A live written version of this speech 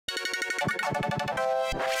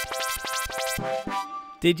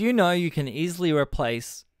Did you know you can easily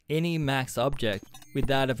replace any Max object with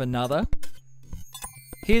that of another?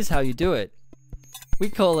 Here's how you do it. We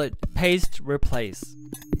call it paste replace.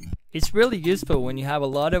 It's really useful when you have a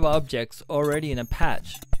lot of objects already in a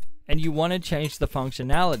patch and you want to change the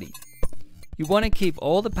functionality. You want to keep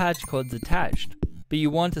all the patch codes attached, but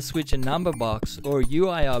you want to switch a number box or a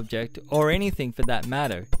UI object or anything for that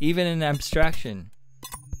matter, even an abstraction.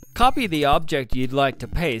 Copy the object you'd like to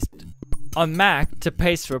paste. On Mac, to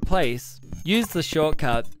paste replace, use the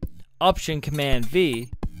shortcut Option-Command-V,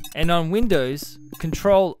 and on Windows,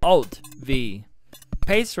 Control-Alt-V.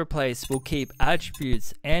 Paste replace will keep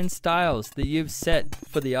attributes and styles that you've set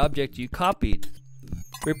for the object you copied,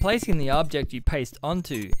 replacing the object you paste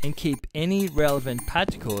onto, and keep any relevant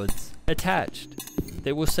patch codes attached.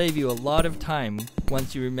 That will save you a lot of time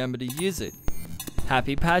once you remember to use it.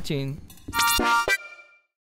 Happy patching!